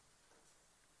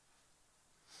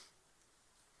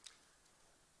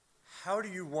How do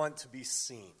you want to be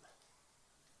seen?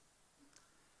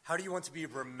 How do you want to be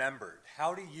remembered?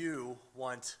 How do you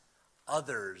want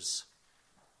others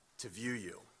to view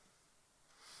you?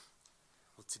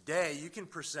 Well, today you can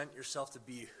present yourself to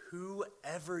be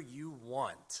whoever you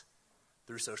want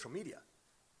through social media.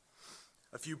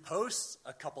 A few posts,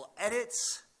 a couple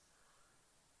edits,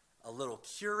 a little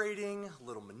curating, a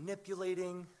little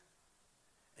manipulating,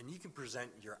 and you can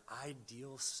present your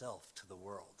ideal self to the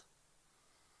world.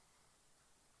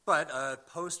 But a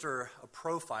post or a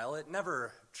profile, it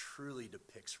never truly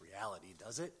depicts reality,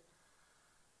 does it?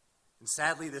 And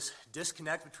sadly, this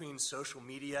disconnect between social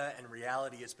media and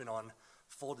reality has been on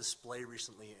full display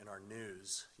recently in our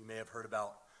news. You may have heard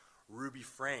about Ruby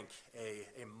Frank,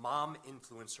 a mom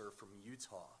influencer from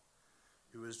Utah,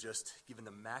 who was just given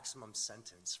the maximum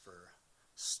sentence for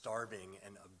starving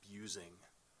and abusing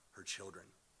her children.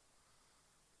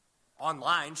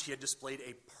 Online, she had displayed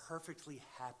a perfectly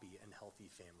happy and healthy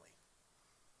family.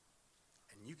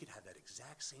 And you could have that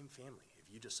exact same family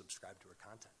if you just subscribe to her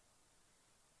content.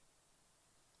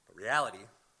 But reality,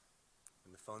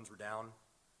 when the phones were down,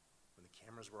 when the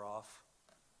cameras were off,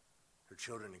 her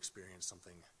children experienced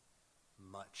something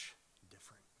much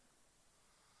different.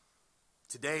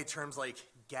 Today, terms like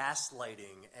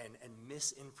gaslighting and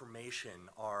misinformation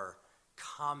are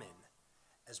common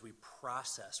as we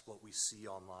process what we see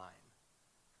online.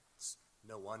 It's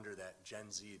no wonder that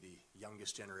Gen Z, the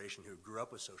youngest generation who grew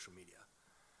up with social media,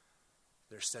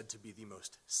 they're said to be the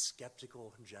most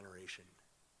skeptical generation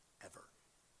ever.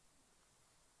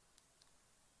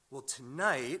 Well,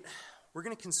 tonight, we're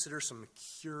going to consider some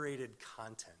curated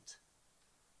content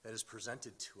that is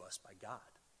presented to us by God.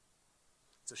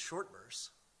 It's a short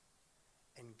verse,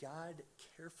 and God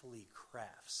carefully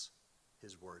crafts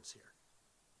his words here.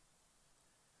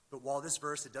 But while this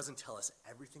verse, it doesn't tell us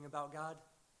everything about God,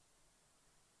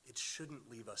 it shouldn't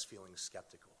leave us feeling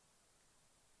skeptical.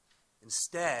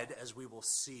 Instead, as we will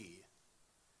see,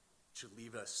 it should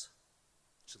lead us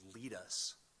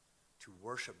to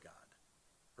worship God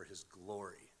for his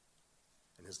glory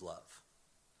and his love.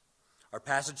 Our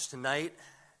passage tonight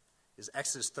is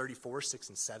Exodus 34, 6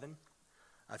 and 7.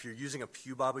 If you're using a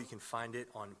Pew Bible, you can find it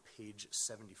on page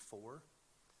 74.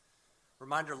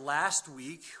 Reminder, last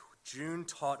week, June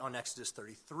taught on Exodus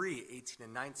 33, 18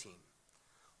 and 19,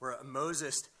 where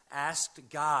Moses asked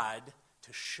God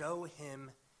to show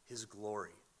him his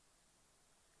glory.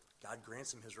 God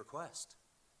grants him his request.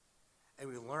 And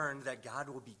we learned that God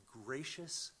will be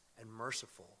gracious and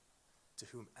merciful to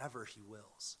whomever he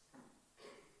wills.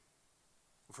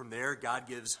 From there, God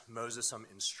gives Moses some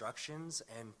instructions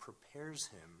and prepares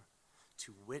him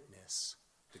to witness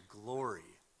the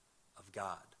glory of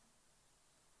God.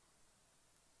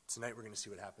 Tonight, we're going to see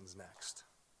what happens next.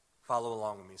 Follow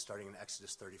along with me, starting in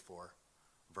Exodus 34,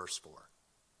 verse 4.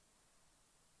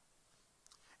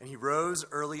 And he rose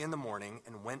early in the morning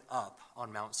and went up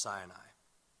on Mount Sinai,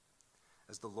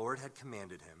 as the Lord had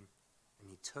commanded him, and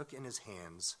he took in his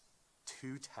hands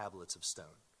 2 tablets of stone.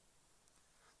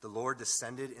 The Lord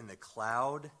descended in the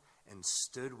cloud and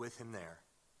stood with him there,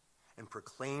 and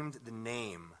proclaimed the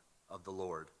name of the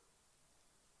Lord.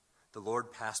 The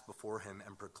Lord passed before him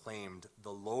and proclaimed,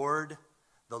 the Lord,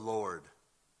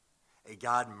 a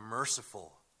God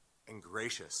merciful and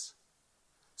gracious,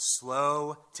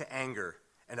 slow to anger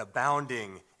and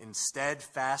abounding in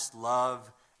steadfast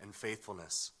love and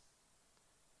faithfulness,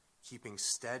 keeping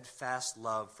steadfast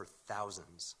love for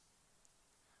thousands,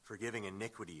 forgiving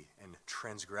iniquity and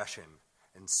transgression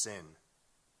and sin,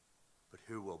 but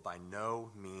who will by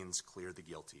no means clear the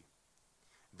guilty,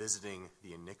 visiting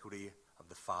the iniquity of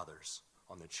the fathers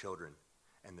on the children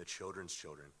and the children's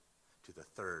children to the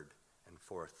 3rd and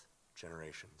 4th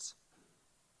generations.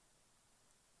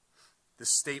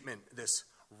 This statement, this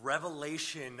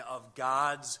revelation of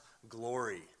God's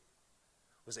glory,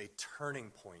 was a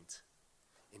turning point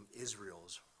in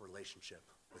Israel's relationship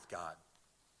with God.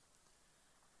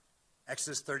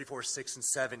 Exodus 34, 6 and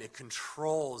 7, it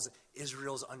controls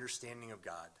Israel's understanding of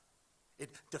God. It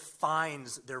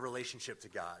defines their relationship to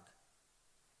God.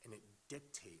 And it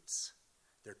dictates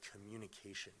their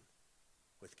communication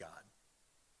with God.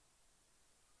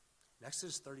 In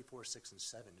Exodus 34, 6 and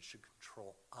 7, it should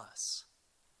control us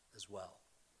as well.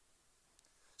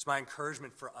 So my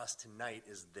encouragement for us tonight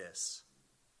is this.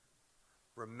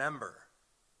 Remember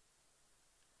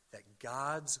that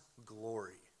God's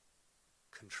glory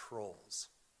controls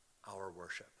our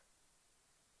worship.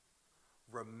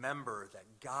 Remember that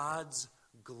God's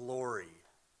glory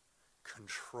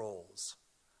controls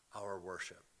our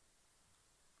worship.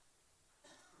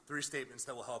 3 statements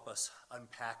that will help us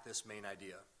unpack this main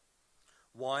idea.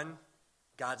 1,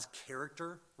 God's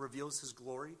character reveals his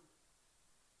glory.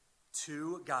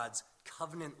 2, God's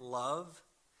covenant love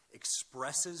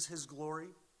expresses his glory.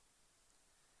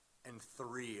 And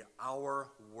 3, our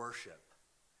worship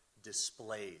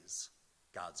displays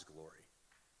God's glory.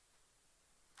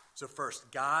 So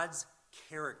first, God's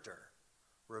character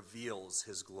reveals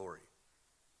his glory.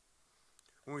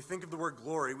 When we think of the word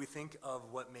glory, we think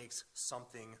of what makes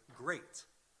something great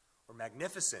or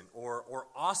magnificent or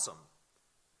awesome.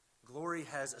 Glory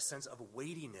has a sense of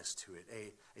weightiness to it,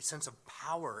 a sense of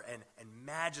power and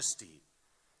majesty,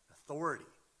 authority.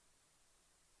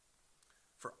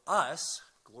 For us,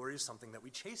 glory is something that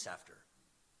we chase after.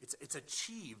 It's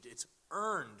achieved, it's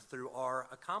earned through our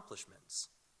accomplishments.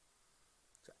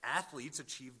 So athletes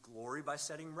achieve glory by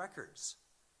setting records,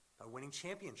 by winning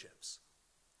championships.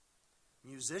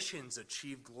 Musicians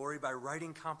achieve glory by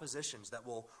writing compositions that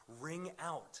will ring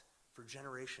out for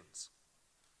generations.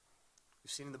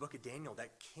 We've seen in the book of Daniel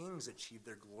that kings achieve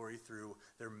their glory through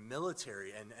their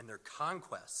military and their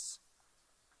conquests.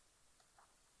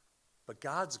 But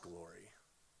God's glory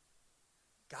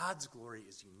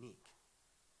is unique.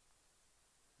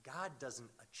 God doesn't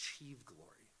achieve glory.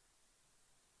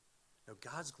 No,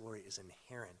 God's glory is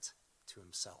inherent to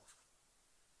himself.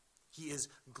 He is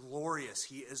glorious.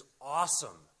 He is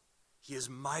awesome. He is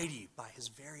mighty by his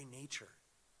very nature.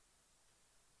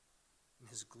 And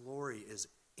his glory is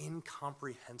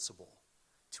incomprehensible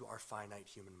to our finite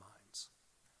human minds.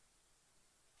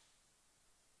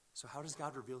 So how does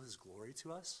God reveal his glory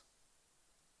to us?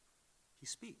 He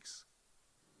speaks.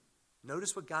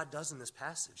 Notice what God does in this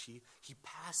passage. He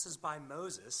passes by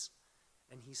Moses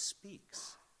and he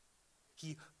speaks.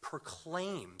 He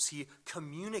proclaims, he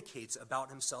communicates about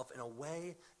himself in a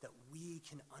way that we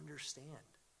can understand.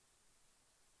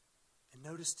 And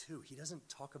notice too, he doesn't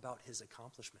talk about his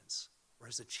accomplishments or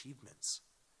his achievements.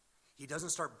 He doesn't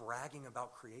start bragging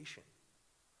about creation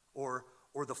or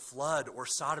the flood or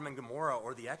Sodom and Gomorrah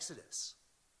or the Exodus.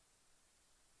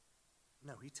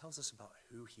 No, he tells us about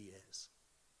who he is.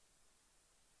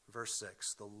 Verse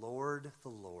 6, the Lord,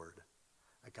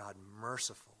 a God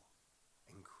merciful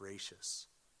and gracious,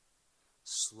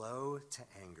 slow to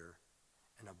anger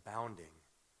and abounding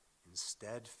in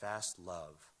steadfast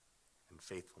love and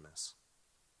faithfulness.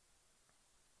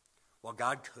 While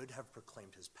God could have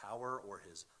proclaimed his power or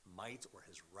his might or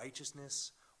his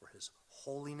righteousness or his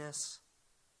holiness,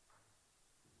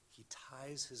 he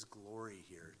ties his glory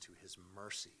here to his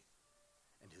mercy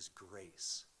and his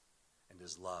grace and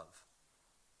his love.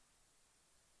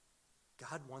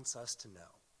 God wants us to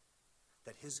know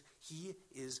that he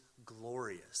is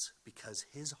glorious because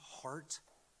his heart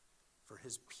for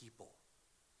his people,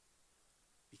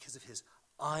 because of his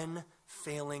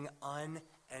unfailing,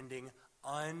 unending,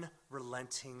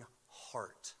 unrelenting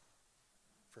heart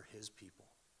for his people.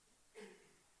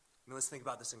 Now let's think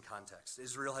about this in context.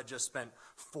 Israel had just spent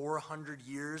 400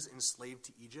 years enslaved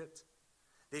to Egypt.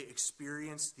 They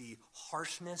experienced the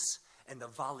harshness and the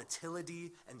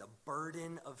volatility and the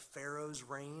burden of Pharaoh's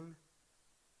reign.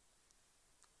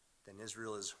 Then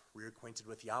Israel is reacquainted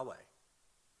with Yahweh,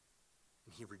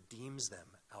 and he redeems them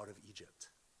out of Egypt.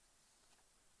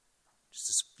 Just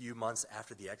a few months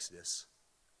after the Exodus,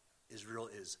 Israel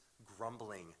is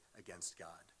grumbling against God.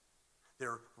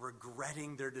 They're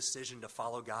regretting their decision to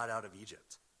follow God out of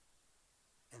Egypt.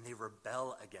 And they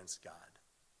rebel against God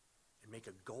and make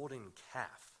a golden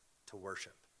calf to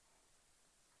worship.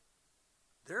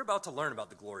 They're about to learn about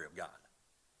the glory of God.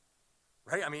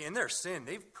 Right? I mean, in their sin,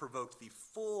 they've provoked the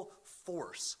full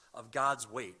force of God's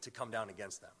weight to come down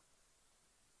against them.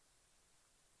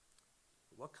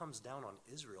 What comes down on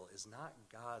Israel is not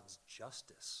God's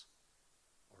justice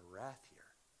or wrath here.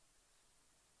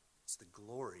 It's the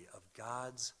glory of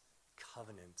God's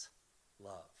covenant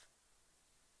love.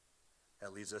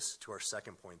 That leads us to our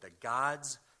second point, that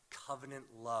God's covenant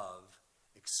love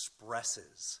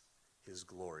expresses his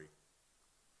glory.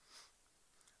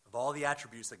 Of all the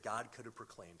attributes that God could have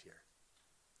proclaimed here,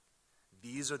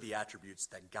 these are the attributes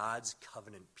that God's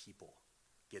covenant people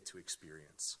get to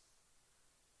experience.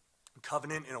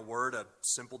 Covenant, in a word, a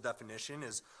simple definition,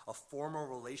 is a formal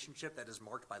relationship that is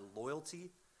marked by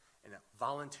loyalty and a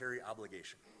voluntary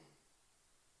obligation.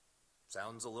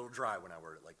 Sounds a little dry when I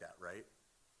word it like that, right?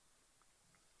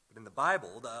 But in the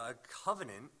Bible, the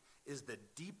covenant is the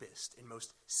deepest and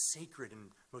most sacred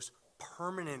and most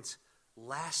permanent,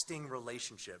 lasting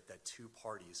relationship that two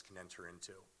parties can enter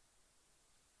into.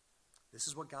 This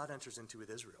is what God enters into with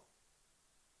Israel.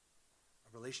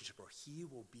 A relationship where he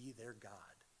will be their God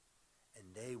and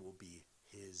they will be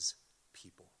his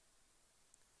people.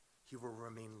 He will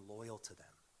remain loyal to them,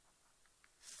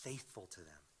 faithful to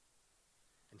them,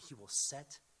 and he will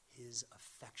set his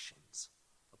affections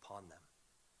upon them.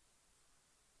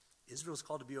 Israel is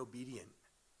called to be obedient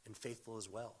and faithful as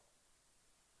well.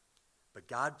 But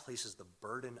God places the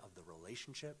burden of the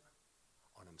relationship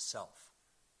on himself.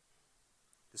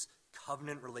 This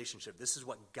covenant relationship, this is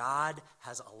what God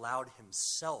has allowed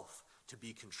himself to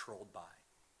be controlled by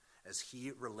as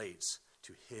he relates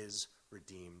to his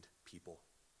redeemed people.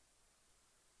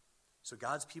 So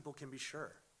God's people can be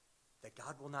sure that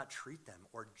God will not treat them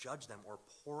or judge them or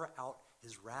pour out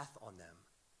his wrath on them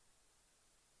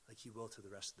like he will to the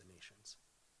rest of the nations.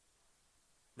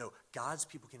 No, God's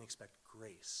people can expect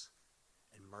grace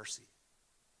and mercy,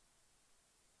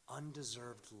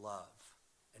 undeserved love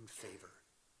and favor,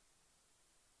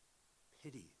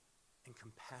 pity and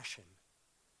compassion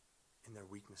in their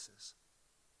weaknesses.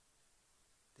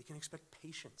 They can expect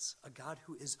patience, a God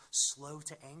who is slow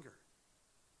to anger.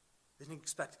 They can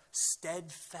expect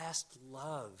steadfast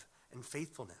love and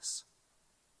faithfulness,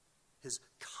 his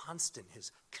constant,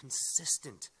 his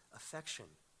consistent affection.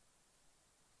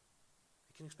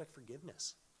 They can expect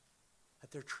forgiveness,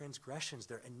 that their transgressions,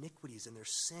 their iniquities, and their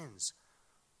sins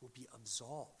will be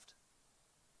absolved.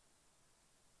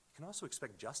 You can also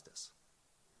expect justice.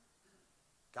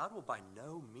 God will by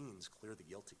no means clear the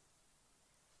guilty.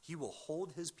 He will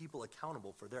hold his people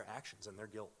accountable for their actions and their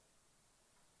guilt.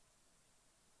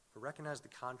 But recognize the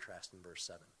contrast in verse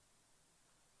 7.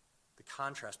 The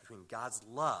contrast between God's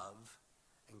love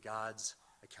and God's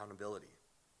accountability.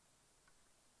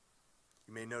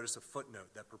 You may notice a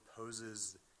footnote that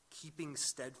proposes keeping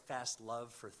steadfast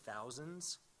love for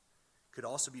thousands could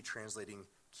also be translating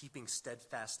keeping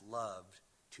steadfast love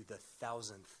to the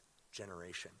 1000th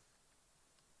generation.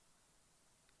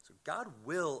 So God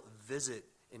will visit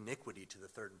iniquity to the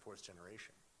 3rd and 4th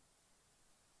generation,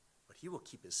 but he will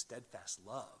keep his steadfast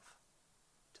love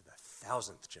to the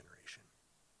 1000th generation.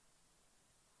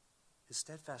 His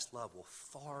steadfast love will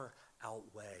far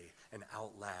outweigh and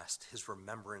outlast his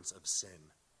remembrance of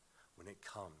sin when it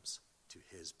comes to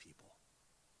his people.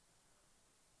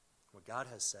 What God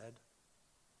has said,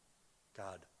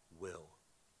 God will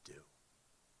do.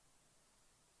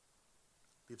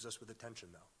 Leaves us with a tension,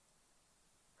 though.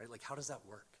 Right? Like, how does that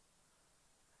work?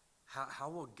 How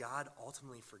will God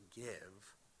ultimately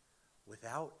forgive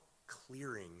without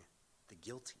clearing the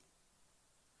guilty?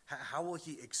 How will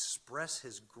he express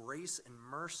his grace and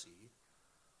mercy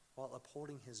while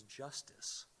upholding his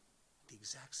justice at the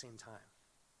exact same time?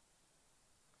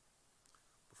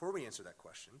 Before we answer that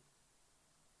question,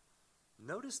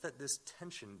 notice that this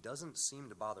tension doesn't seem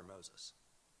to bother Moses.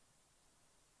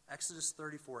 Exodus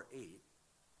 34:8,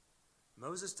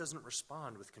 Moses doesn't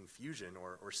respond with confusion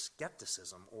or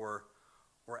skepticism or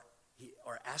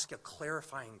ask a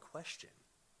clarifying question.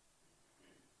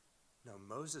 No,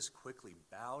 Moses quickly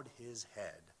bowed his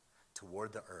head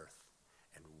toward the earth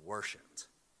and worshiped.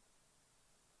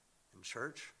 In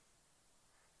church,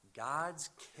 God's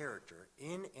character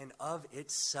in and of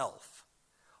itself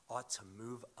ought to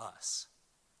move us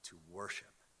to worship.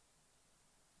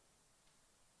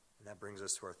 And that brings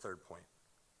us to our third point,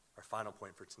 our final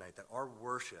point for tonight, that our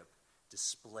worship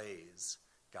displays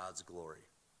God's glory.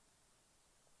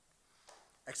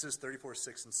 Exodus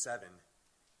 34:6 and 7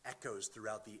 echoes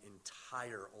throughout the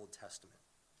entire Old Testament.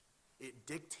 It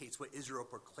dictates what Israel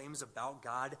proclaims about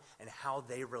God and how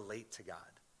they relate to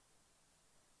God.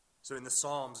 So in the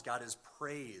Psalms, God is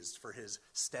praised for his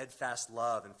steadfast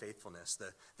love and faithfulness.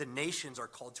 The nations are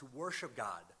called to worship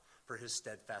God for his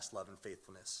steadfast love and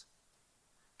faithfulness.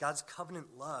 God's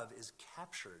covenant love is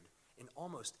captured in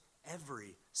almost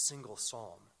every single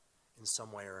psalm in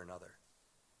some way or another.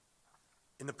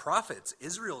 In the prophets,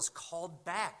 Israel is called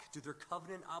back to their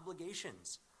covenant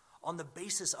obligations on the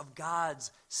basis of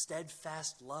God's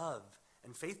steadfast love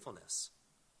and faithfulness.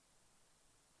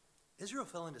 Israel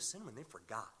fell into sin when they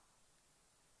forgot.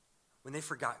 When they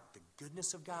forgot the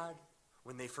goodness of God,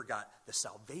 when they forgot the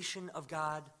salvation of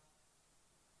God,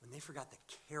 when they forgot the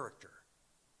character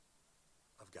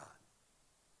of God.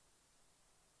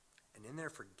 And in their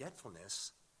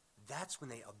forgetfulness, that's when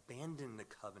they abandoned the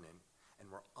covenant and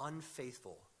were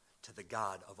unfaithful to the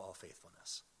God of all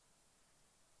faithfulness.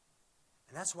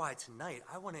 And that's why tonight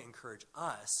I want to encourage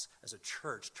us as a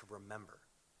church to remember.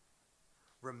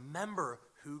 Remember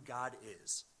who God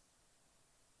is.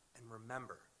 And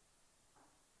remember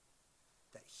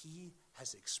that he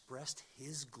has expressed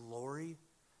his glory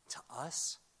to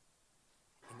us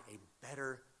in a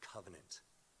better covenant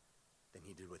than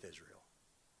he did with Israel.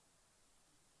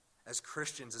 As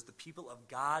Christians, as the people of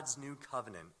God's new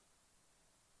covenant,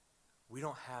 we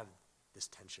don't have this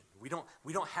tension. We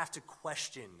don't have to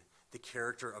question the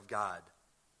character of God.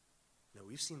 No,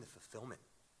 we've seen the fulfillment.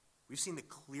 We've seen the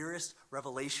clearest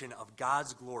revelation of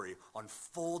God's glory on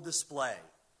full display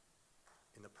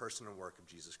in the person and work of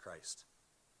Jesus Christ.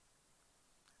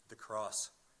 The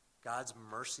cross, God's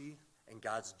mercy and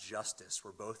God's justice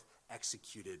were both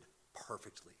executed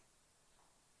perfectly.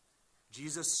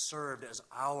 Jesus served as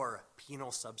our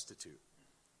penal substitute.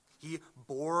 He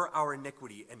bore our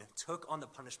iniquity and took on the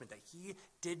punishment that he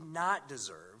did not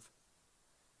deserve,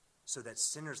 so that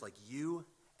sinners like you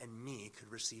and me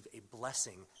could receive a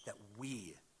blessing that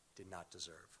we did not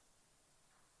deserve.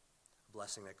 A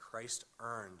blessing that Christ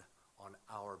earned on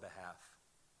our behalf.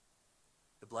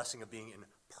 The blessing of being in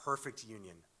perfect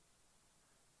union,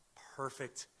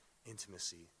 perfect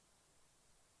intimacy,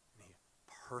 and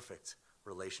a perfect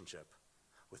relationship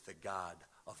with the God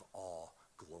of all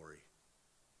glory.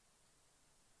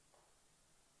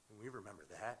 When we remember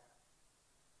that,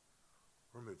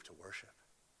 we're moved to worship.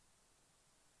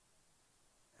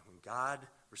 And when God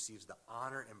receives the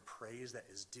honor and praise that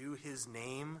is due his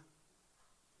name,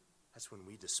 that's when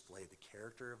we display the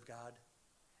character of God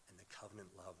and the covenant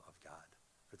love of God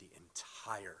for the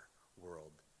entire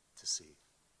world to see.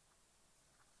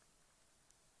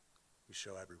 We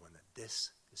show everyone that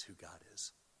this is who God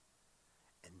is,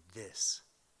 and this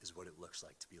is what it looks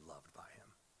like to be loved by him.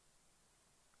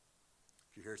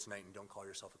 If you're here tonight and don't call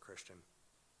yourself a Christian,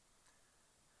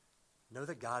 know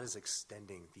that God is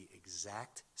extending the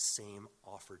exact same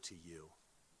offer to you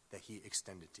that he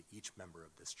extended to each member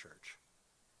of this church.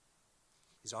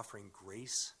 He's offering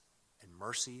grace and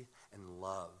mercy and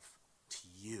love to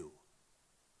you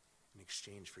in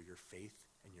exchange for your faith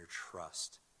and your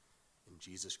trust in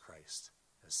Jesus Christ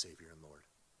as Savior and Lord.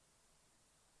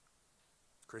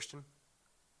 Christian,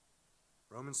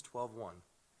 Romans 12:1,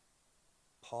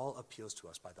 Paul appeals to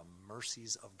us by the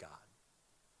mercies of God,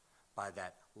 by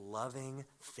that loving,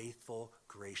 faithful,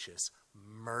 gracious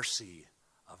mercy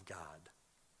of God.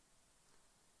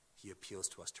 He appeals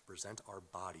to us to present our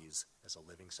bodies as a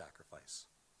living sacrifice,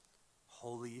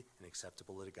 holy and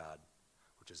acceptable to God,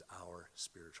 which is our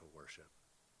spiritual worship.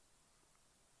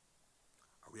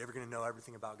 Are we ever going to know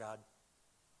everything about God?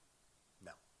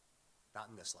 No, not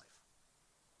in this life.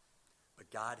 But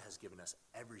God has given us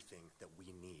everything that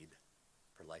we need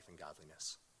for life and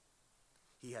godliness.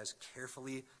 He has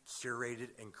carefully curated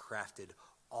and crafted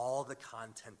all the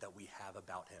content that we have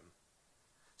about him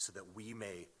so that we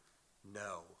may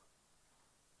know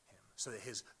him, so that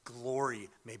his glory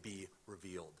may be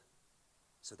revealed,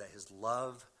 so that his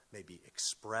love may be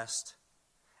expressed,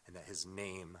 and that his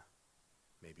name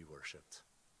may be worshipped.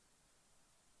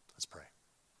 Let's pray.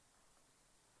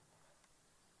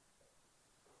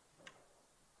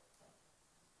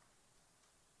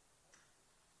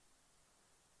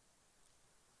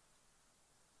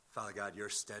 Father God, your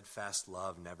steadfast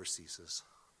love never ceases.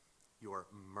 Your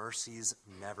mercies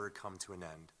never come to an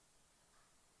end.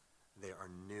 They are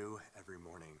new every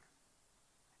morning.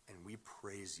 And we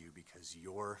praise you because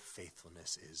your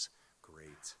faithfulness is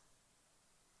great.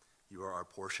 You are our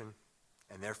portion,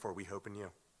 and therefore we hope in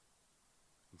you.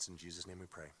 It's in Jesus' name we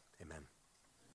pray. Amen.